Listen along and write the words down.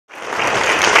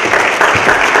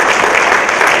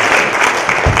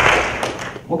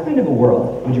What kind of a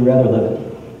world would you rather live in?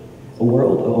 A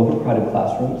world of overcrowded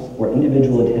classrooms where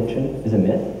individual attention is a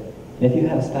myth? And if you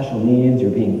have special needs,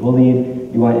 you're being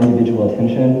bullied, you want individual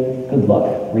attention, good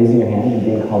luck raising your hand and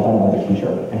being called on by the teacher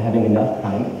and having enough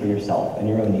time for yourself and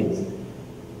your own needs.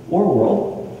 Or a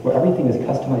world where everything is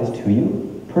customized to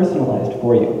you, personalized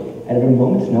for you, and at a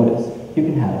moment's notice, you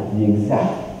can have the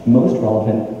exact, most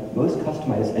relevant, most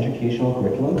customized educational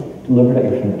curriculum delivered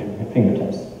at your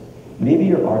fingertips. Maybe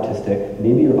you're artistic,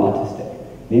 maybe you're autistic,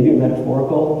 maybe you're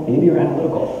metaphorical, maybe you're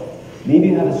analytical. Maybe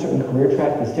you have a certain career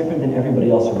track that's different than everybody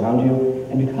else around you,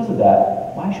 and because of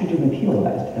that, why should you be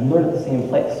penalized and learn at the same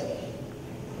place?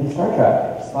 In Star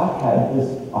Trek, Spock had this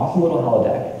awesome little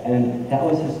holodeck, and that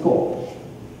was his school.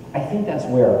 I think that's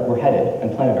where we're headed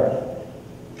on planet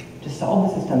Earth. To solve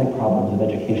the systemic problems of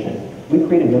education, we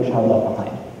created No Child Left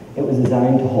Behind. It was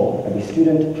designed to hold every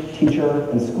student, teacher,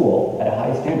 and school at a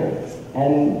high standard,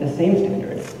 and the same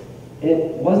standard.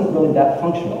 It wasn't really that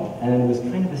functional, and it was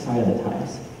kind of a sign of the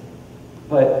times.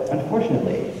 But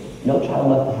unfortunately, No Child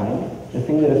Left Behind, the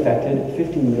thing that affected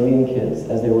 50 million kids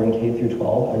as they were in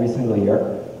K-12 every single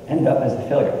year, ended up as a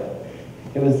failure.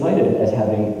 It was cited as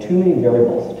having too many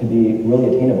variables to be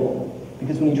really attainable,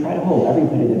 because when you try to hold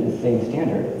everybody to the same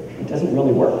standard, it doesn't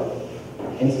really work.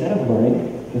 Instead of learning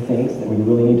the things that we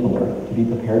really need to learn to be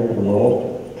prepared for the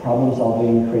world, problem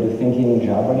solving, creative thinking,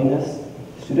 job readiness,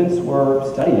 students were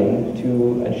studying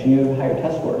to achieve higher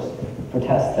test scores for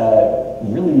tests that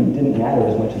really didn't matter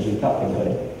as much as we thought they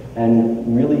would,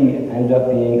 and really ended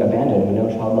up being abandoned when No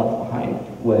Child Left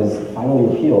Behind was finally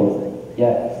repealed,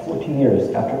 yet 14 years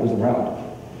after it was around.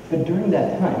 But during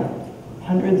that time,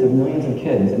 hundreds of millions of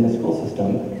kids in the school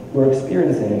system were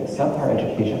experiencing subpar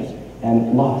education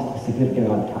and lost a significant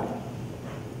amount of time.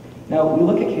 Now, we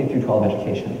look at K-12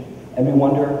 education, and we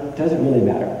wonder, does it really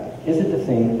matter? Is it the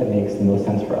thing that makes the most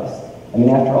sense for us? I mean,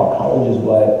 after all, college is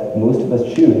what most of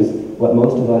us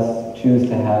choose,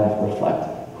 to have reflect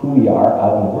who we are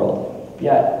out in the world.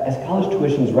 Yet, as college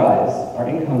tuitions rise, our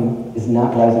income is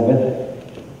not rising with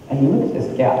it. And we look at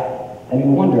this gap, and we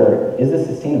wonder, is this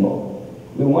sustainable?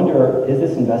 We wonder, is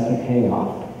this investment paying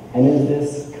off? And is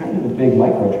this kind of a big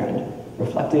micro trend,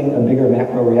 reflecting a bigger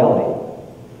macro reality?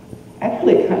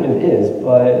 Actually, it kind of is,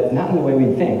 but not in the way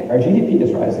we'd think. Our GDP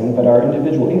is rising, but our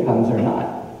individual incomes are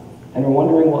not. And we're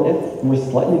wondering, well, if we're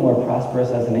slightly more prosperous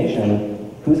as a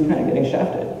nation, who's kind of getting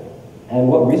shafted? And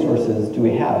what resources do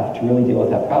we have to really deal with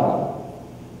that problem?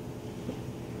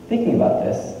 Thinking about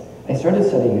this, I started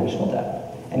studying national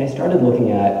debt, and I started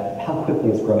looking at how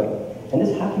quickly it's growing. And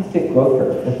this hockey stick growth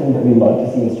curve, the thing that we love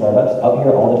to see in startups out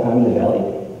here all the time in the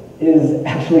valley, is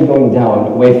actually going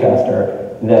down way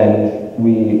faster than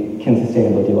we can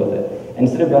sustainably deal with it. And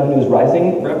instead of revenues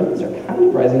rising, revenues are kind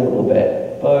of rising a little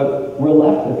bit, but we're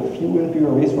left with fewer and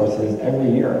fewer resources every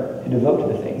year to devote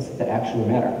to the things that actually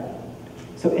matter.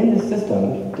 So in this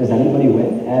system, does anybody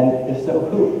win? And if so,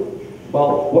 who?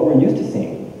 Well, what we're used to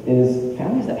seeing is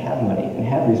families that have money and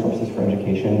have resources for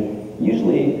education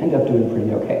usually end up doing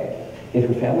pretty okay. If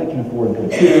your family can afford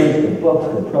good tutors, good books,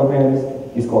 good programs,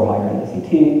 you score higher in the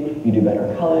SAT, you do better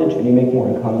in college, and you make more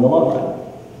income in the long run.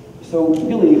 So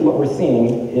really what we're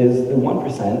seeing is the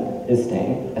 1% is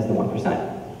staying as the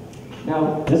 1%.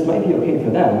 Now, this might be okay for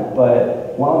them,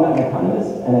 but while I'm not an economist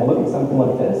and I look at something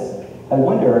like this, I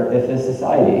wonder if this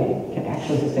society can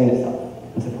actually sustain itself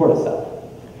and support itself.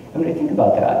 And when I think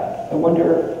about that, I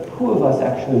wonder who of us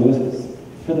actually loses.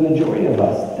 For the majority of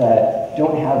us that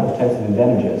don't have those types of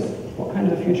advantages, what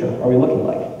kind of a future are we looking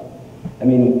like? I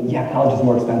mean, yeah, college is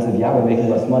more expensive, yeah, we're making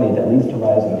less money, that leads to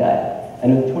rising debt.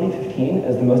 And with 2015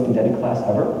 as the most indebted class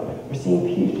ever, we're seeing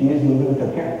PhDs moving with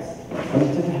their parents. And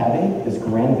instead of having this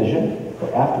grand vision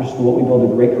where after school we build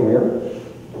a great career,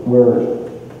 we're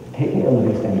taking our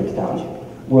living standards down,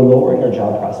 we're lowering our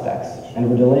job prospects, and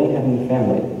we're delaying having a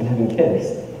family and having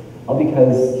kids, all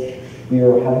because we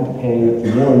are having to pay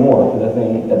more and more for the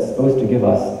thing that's supposed to give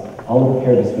us all the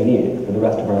preparedness we need for the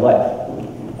rest of our life.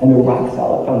 And the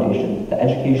rock-solid foundation that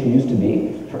education used to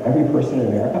be for every person in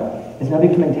America is now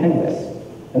becoming tenuous.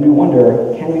 And we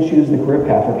wonder, can we choose the career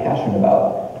path we're passionate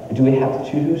about? Or do we have to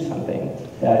choose something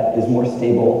that is more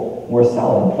stable, more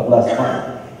solid, but less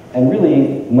fun? And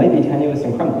really might be tenuous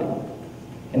and crumbling.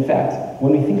 In fact,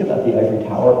 when we think about the ivory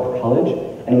tower of college,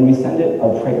 and when we send it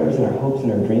our prayers and our hopes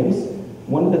and our dreams,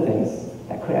 one of the things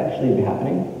that could actually be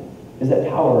happening is that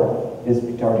tower is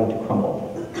starting to crumble.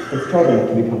 It's starting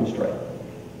to become destroyed.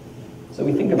 So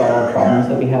we think about all the problems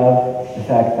that we have, the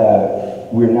fact that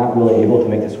we're not really able to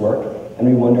make this work, and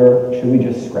we wonder, should we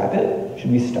just scrap it?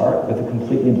 Should we start with a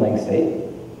completely blank state?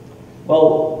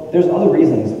 Well, there's other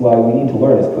reasons why we need to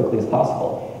learn as quickly as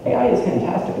possible. AI is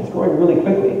fantastic, it's growing really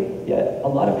quickly, Yet, a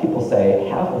lot of people say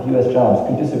half of US jobs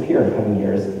could disappear in coming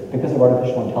years because of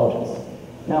artificial intelligence.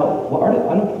 Now, while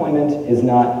unemployment is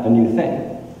not a new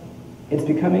thing, it's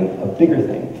becoming a bigger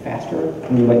thing, faster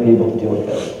than you might be able to deal with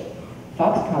it.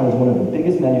 Foxconn is one of the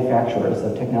biggest manufacturers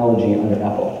of technology under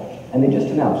Apple, and they just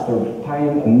announced they're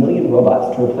buying 1 million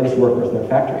robots to replace workers in their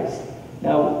factories.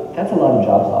 Now, that's a lot of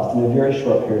jobs lost in a very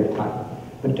short period of time,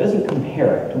 but it doesn't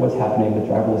compare to what's happening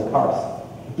with driverless cars.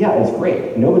 Yeah, it's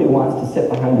great. Nobody wants to sit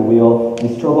behind the wheel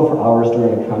and struggle for hours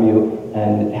during a commute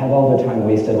and have all their time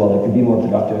wasted while they could be more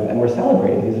productive, and we're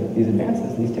celebrating these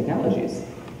advances, these technologies.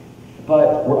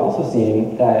 But we're also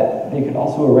seeing that they could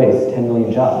also erase 10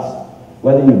 million jobs.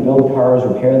 Whether you build cars,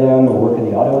 repair them, or work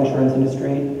in the auto insurance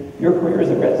industry, your career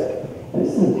is at risk. And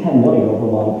this isn't 10 million over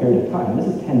a long period of time. This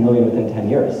is 10 million within 10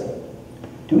 years.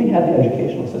 Do we have the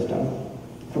educational system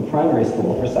for primary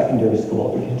school, for secondary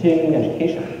school, for continuing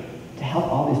education to help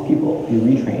all these people be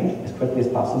retrained as quickly as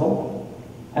possible?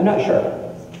 I'm not sure.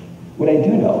 What I do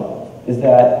know is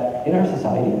that in our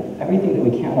society, everything that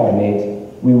we can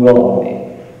automate, we will automate.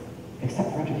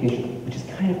 Except for education, which is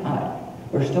kind of odd.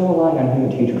 We're still relying on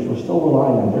human teachers, we're still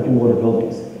relying on brick and mortar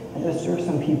buildings, and this serves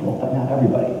some people, but not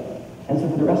everybody. And so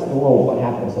for the rest of the world, what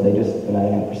happens? So they just, the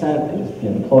 99%, they just be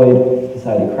unemployed,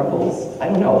 society crumbles? I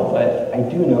don't know, but I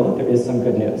do know there is some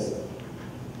good news.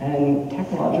 And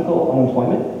technological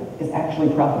unemployment is actually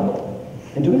profitable.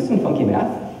 In doing some funky math,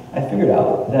 I figured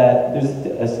out that there's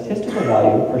a statistical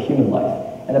value for human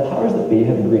life, and the powers that be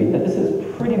have agreed that this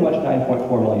is pretty much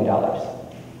 $9.4 million.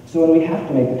 So when we have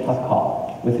to make the tough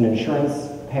call with an insurance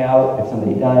payout if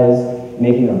somebody dies,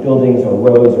 making our buildings or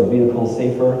roads or vehicles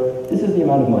safer, this is the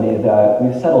amount of money that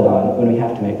we've settled on when we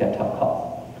have to make that tough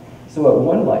call. So at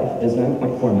one life is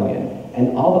 9.4 million,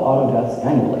 and all the auto deaths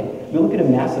annually, we look at a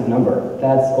massive number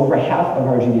that's over half of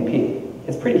our GDP.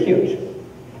 It's pretty huge.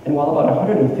 And while about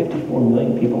 154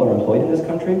 million people are employed in this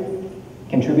country,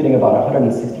 contributing about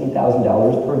 $116,000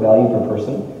 per value per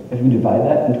person, if we divide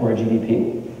that into our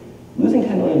GDP, losing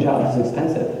 10 million jobs is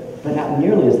expensive, but not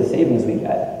nearly as the savings we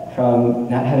get from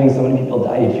not having so many people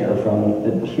die each year from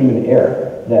the human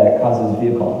error that causes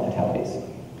vehicle fatalities.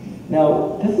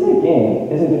 Now, this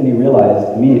game isn't going to be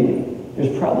realized immediately.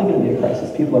 There's probably going to be a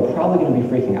crisis. People are probably going to be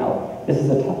freaking out. This is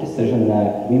a tough decision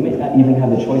that we may not even have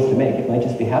the choice to make. It might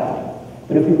just be happening.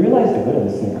 But if we realize the good of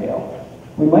this scenario,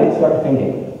 we might start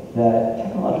thinking that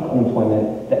technological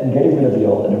unemployment, that getting rid of the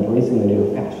old and embracing the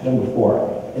new faster than before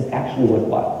is actually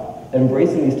worthwhile. That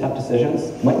embracing these tough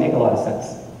decisions might make a lot of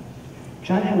sense.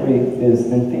 John Henry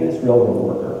is an famous railroad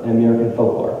worker in American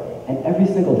folklore, and every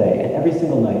single day and every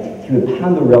single night he would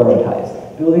pound the railroad ties,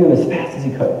 building them as fast as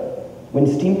he could. When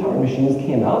steam-powered machines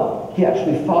came out, he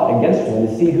actually fought against them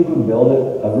to see who could build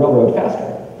a railroad faster.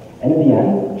 And in the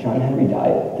end, John Henry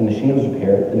died, the machine was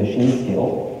repaired, the machine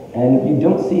scaled, and you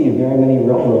don't see very many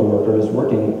railroad workers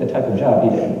working the type of job he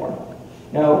did anymore.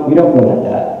 Now, we don't lament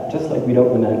that, just like we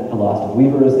don't lament the loss of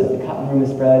weavers as the cotton boom has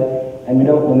spread, and we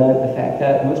don't lament the fact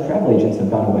that most travel agents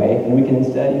have gone away and we can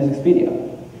instead use Expedia.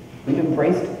 We've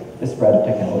embraced the spread of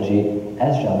technology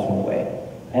as jobs went away,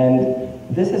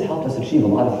 and this has helped us achieve a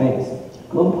lot of things.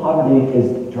 Global poverty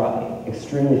is dropping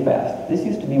extremely fast. This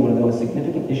used to be one of the most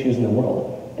significant issues in the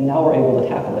world, and now we're able to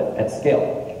tackle it at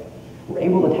scale. We're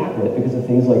able to tackle it because of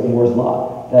things like Moore's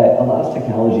Law that allows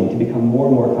technology to become more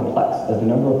and more complex as the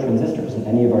number of transistors in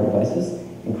any of our devices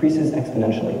increases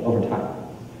exponentially over time.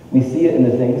 We see it in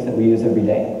the things that we use every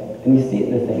day, and we see it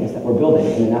in the things that we're building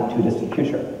in the not-too-distant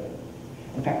future.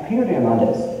 In fact, Peter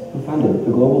Diamandis, who funded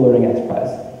the Global Learning X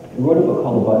Prize, wrote a book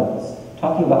called Prevalence,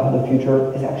 talking about how the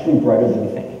future is actually brighter than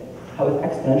we think. How with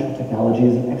exponential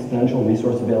technologies and exponential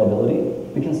resource availability,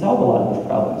 we can solve a lot of these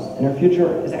problems, and our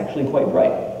future is actually quite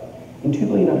bright. In 2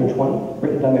 Billion Under 20,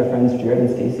 written by my friends Jared and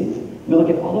Stacy, we look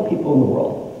at all the people in the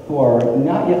world who are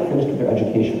not yet finished with their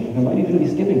education, who might even be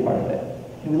skipping part of it,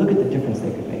 and we look at the difference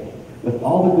they could make. With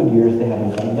all the good years they have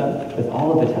in front of them, with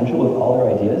all the potential, with all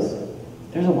their ideas,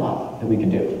 there's a lot that we could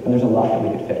do, and there's a lot that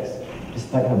we could fix,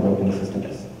 despite how broken the system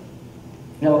is.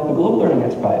 Now, the Global Learning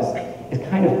X Prize is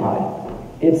kind of odd.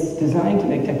 It's designed to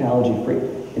make technology free.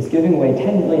 It's giving away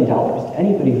 $10 million to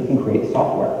anybody who can create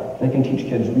software that can teach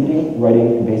kids reading,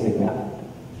 writing, and basic math.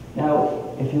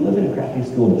 Now, if you live in a crappy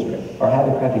school district, or have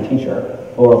a crappy teacher,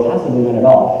 or possibly none at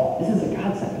all, this is a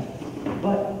godsend.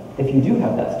 But if you do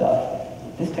have that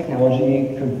stuff, this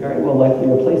technology could very well likely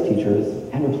replace teachers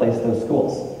and replace those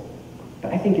schools.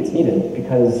 But I think it's needed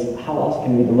because how else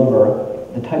can we deliver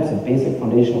the types of basic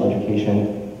foundational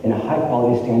education in a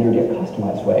high-quality standard yet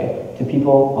customized way to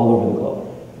people all over the globe?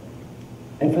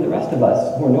 And for the rest of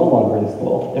us who are no longer in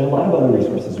school, there's a lot of other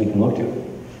resources we can look to.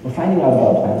 We're finding out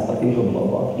about plants like the eco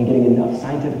globe and getting enough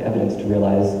scientific evidence to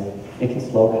realize It can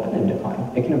slow cognitive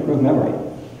decline. It can improve memory.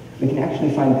 We can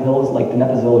actually find pills like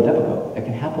donepezil or Depakote that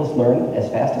can help us learn as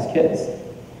fast as kids.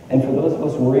 And for those of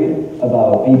us worried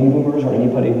about baby boomers or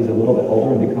anybody who's a little bit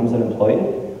older and becomes unemployed,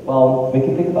 well, we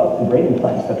can think about the brain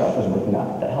implants that doctors are working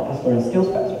on that help us learn skills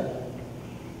faster.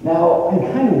 Now, I'm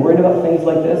kind of worried about things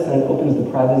like this, and it opens the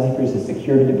privacy versus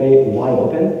security debate wide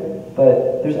open,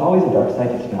 but there's always a dark side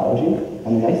to technology,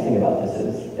 and the nice thing about this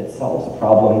is it solves a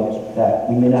problem that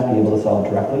we may not be able to solve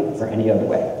directly or any other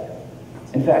way.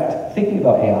 In fact, thinking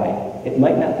about AI, it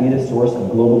might not be the source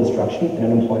of global destruction and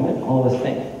unemployment all of us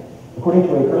think. According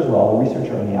to Ray Kurzweil, a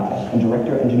researcher in AI and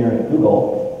director of engineering at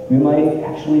Google, we might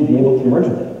actually be able to merge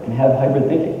with it and have hybrid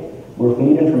thinking, where if we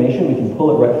need information, we can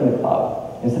pull it right from the cloud.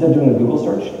 Instead of doing a Google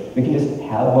search, we can just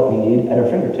have what we need at our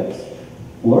fingertips.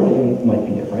 Learning might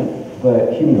be different,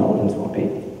 but human relevance won't be.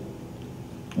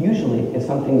 Usually, if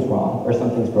something's wrong or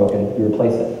something's broken, you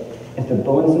replace it. If the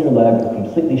bones in your leg are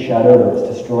completely shattered or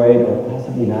it's destroyed or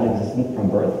possibly non-existent from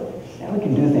birth, now we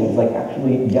can do things like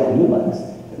actually get new legs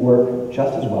that work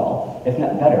just as well, if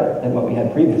not better, than what we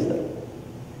had previously.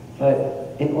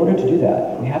 But in order to do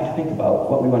that, we have to think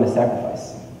about what we want to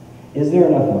sacrifice. Is there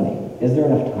enough money? Is there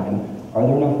enough time? Are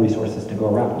there enough resources to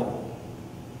go around?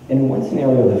 In one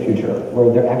scenario of the future,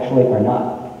 where there actually are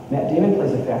not, Matt Damon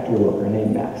plays a factory worker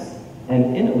named Max.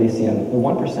 And in Elysium, the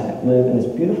 1% live in this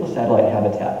beautiful satellite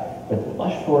habitat with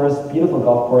lush forests, beautiful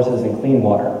golf courses, and clean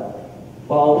water,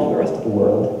 while the rest of the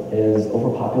world is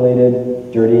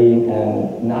overpopulated, dirty,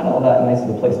 and not all that nice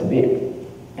of a place to be.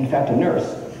 In fact, a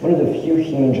nurse, one of the few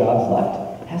human jobs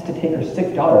left, has to take her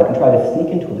sick daughter and try to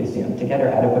sneak into Elysium to get her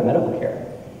adequate medical care.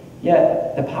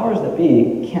 Yet, the powers that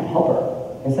be can't help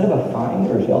her. Instead of a fine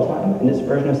or jail time in this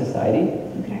version of society,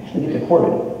 you can actually get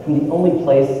deported from the only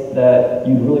place that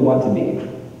you'd really want to be.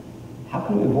 How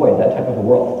can we avoid that type of a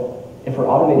world? If we're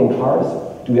automating cars,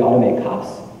 do we automate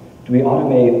cops? Do we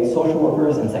automate social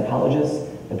workers and psychologists,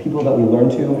 the people that we learn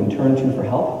to and turn to for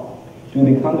help? Do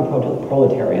we become the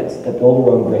proletariats that build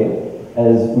our own grave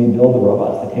as we build the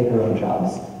robots that take our own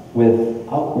jobs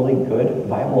without really good,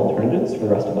 viable alternatives for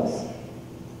the rest of us?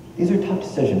 These are tough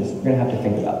decisions we're going to have to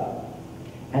think about.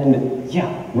 And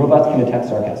yeah, robots can detect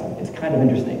sarcasm. It's kind of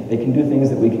interesting. They can do things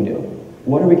that we can do.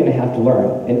 What are we going to have to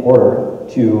learn in order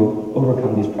to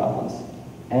overcome these problems?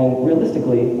 And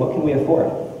realistically, what can we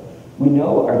afford? We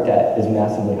know our debt is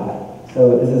massively high,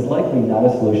 so this is likely not a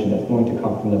solution that's going to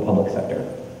come from the public sector.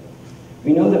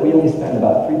 We know that we only spend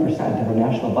about 3% of our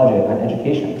national budget on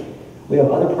education. We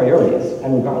have other priorities,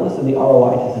 and regardless of the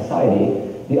ROI to society,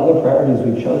 the other priorities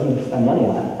we've chosen to spend money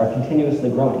on are continuously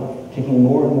growing, taking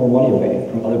more and more money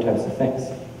away from other types of things.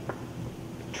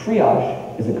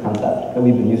 Triage is a concept that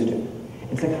we've been used to.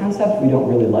 It's a concept we don't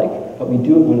really like, but we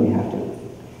do it when we have to.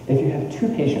 If you have two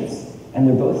patients and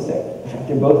they're both sick, in fact,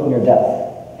 they're both near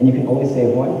death, and you can only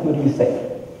save one, who do you save?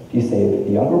 Do you save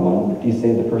the younger one? Do you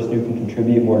save the person who can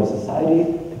contribute more to society?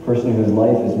 The person whose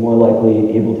life is more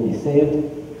likely able to be saved?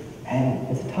 And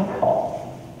it's a tough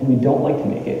call, and we don't like to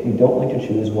make it. We don't like to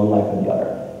choose one life or the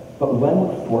other. But when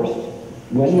we're forced,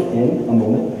 when we're in a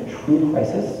moment of true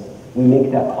crisis, we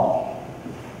make that call.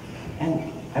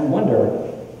 And I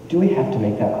wonder, do we have to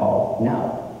make that call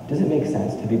now? Does it make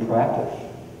sense to be proactive?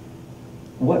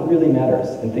 What really matters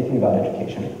in thinking about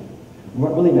education?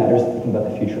 What really matters in thinking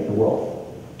about the future of the world?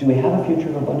 Do we have a future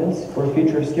of abundance or a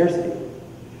future of scarcity?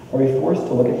 Are we forced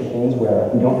to look at the things where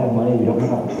we don't have money, we don't have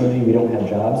opportunity, we don't have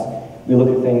jobs? We look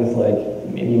at things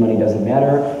like maybe money doesn't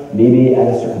matter, maybe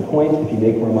at a certain point, if you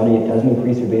make more money, it doesn't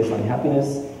increase your baseline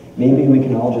happiness. Maybe we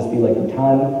can all just be like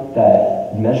Bhutan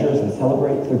that measures and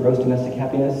celebrates their gross domestic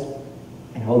happiness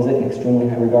and holds it in extremely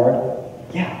high regard.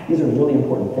 Yeah, these are really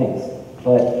important things,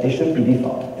 but they shouldn't be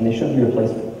default, and they shouldn't be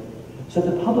replacement. So if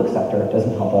the public sector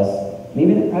doesn't help us,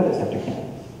 maybe the private sector can.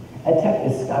 EdTech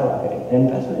is skyrocketing, and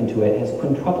investment into it has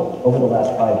quintupled over the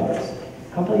last 5 years.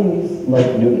 Companies like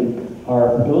Newton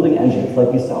are building engines,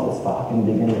 like we saw with Spock in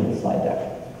the beginning of the slide deck,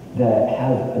 that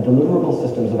have deliverable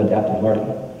systems of adaptive learning.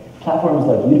 Platforms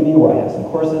like Udemy, where I have some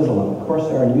courses, along with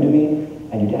Coursera and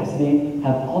Udemy and Udacity,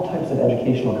 have all types of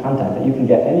educational content that you can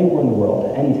get anywhere in the world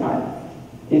at any time.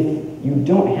 If you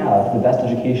don't have the best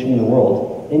education in the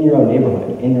world in your own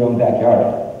neighborhood, in your own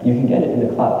backyard, you can get it in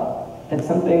the cloud. That's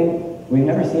something we've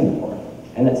never seen before,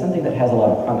 and that's something that has a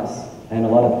lot of promise and a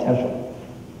lot of potential.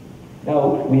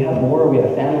 Now, we have war, we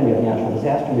have famine, we have natural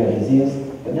disaster, we have disease,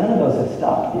 but none of those have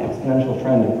stopped the exponential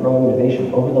trend of growing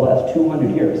innovation over the last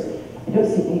 200 years. You don't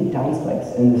see any down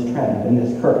spikes in this trend, in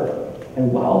this curve.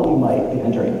 And while we might be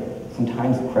entering some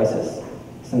times of crisis,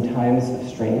 some times of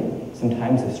strain, some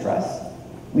times of stress,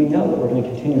 we know that we're going to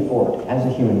continue forward as a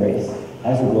human race,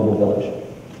 as a global village.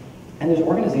 And there's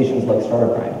organizations like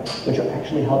Startup Grind, which are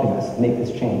actually helping us make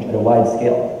this change at a wide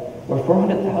scale, where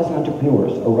 400,000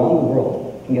 entrepreneurs around the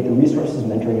world can get the resources,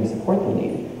 mentoring, and support they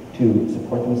need to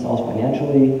support themselves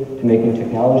financially, to make new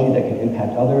technology that can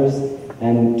impact others,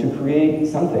 and to create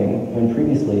something when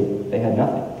previously they had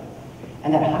nothing.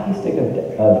 And that hockey stick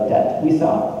of debt we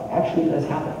saw actually does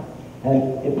happen.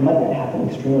 And it might not happen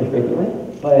extremely frequently,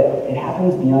 but it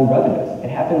happens beyond revenues. It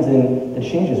happens in the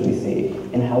changes we see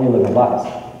in how we live our lives.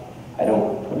 I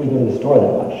don't really go to the store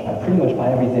that much. I pretty much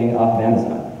buy everything off of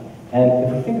Amazon. And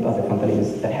if we think about the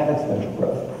companies that have exponential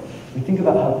growth, we think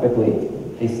about how quickly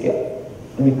they scale.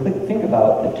 And we think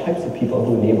about the types of people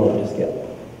who enable them to scale.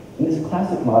 In this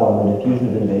classic model of the diffusion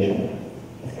of innovation,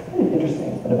 it's kind of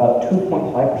interesting that about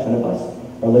 2.5% of us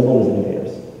are labeled as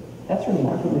innovators. That's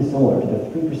remarkably similar to the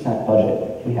 3%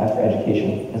 budget we have for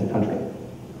education as a country.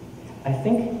 I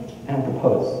think and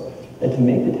propose that to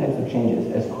make the types of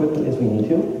changes as quickly as we need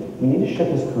to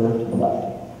shift this curve to the left.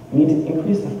 We need to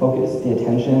increase the focus, the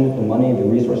attention, the money, the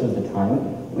resources, the time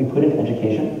that we put into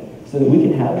education so that we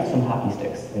can have some hockey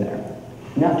sticks in there.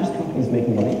 Not just companies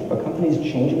making money, but companies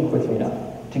changing quickly enough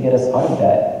to get us out of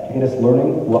debt, to get us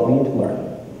learning what we need to learn.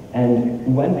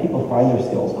 And when people find their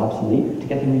skills obsolete, to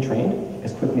get them retrained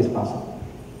as quickly as possible.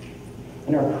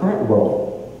 In our current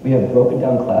world, we have broken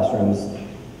down classrooms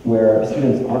where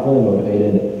students aren't really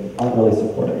motivated, aren't really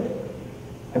supported.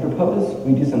 I propose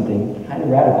we do something kind of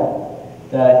radical,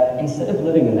 that instead of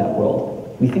living in that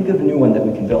world, we think of a new one that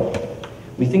we can build.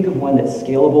 We think of one that's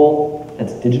scalable,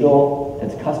 that's digital,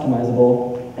 that's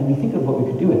customizable, and we think of what we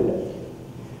could do with it.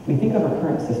 We think of our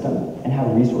current system and how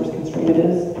resource constrained it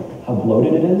is, how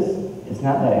bloated it is, it's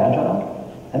not that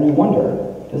agile, and we wonder,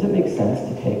 does it make sense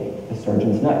to take the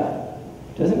surgeon's knife?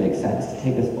 Does it make sense to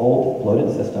take this old,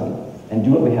 bloated system and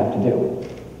do what we have to do?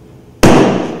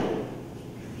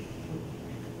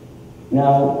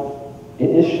 Now, it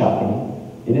is shocking,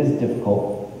 it is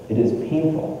difficult, it is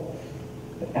painful,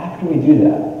 but after we do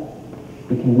that,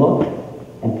 we can look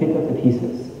and pick up the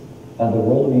pieces of the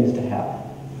world we used to have.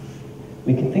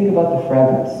 We can think about the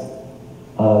fragments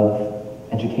of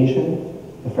education,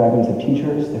 the fragments of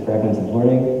teachers, the fragments of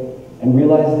learning, and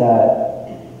realize that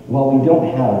while we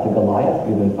don't have the Goliath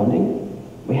we've been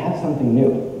funding, we have something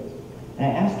new. And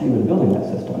I ask you, in building that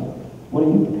system, what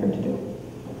are you prepared to do?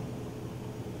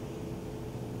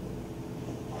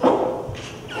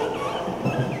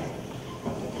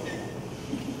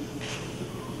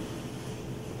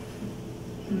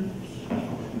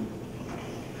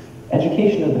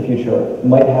 Education of the future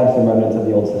might have some remnants of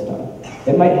the old system.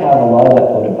 It might have a lot of that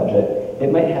bloated budget.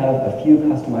 It might have a few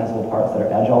customizable parts that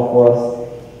are agile for us.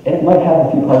 And it might have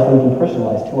a few parts that we can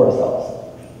personalize to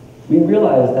ourselves. We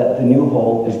realize that the new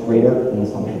whole is greater than the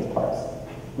sum of its parts.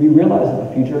 We realize that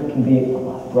the future can be a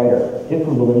lot brighter if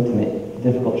we're willing to make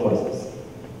difficult choices.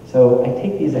 So I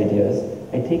take these ideas,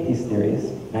 I take these theories,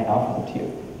 and I offer them to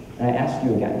you. And I ask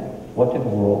you again, what type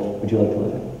of world would you like to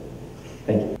live in?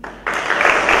 Thank you.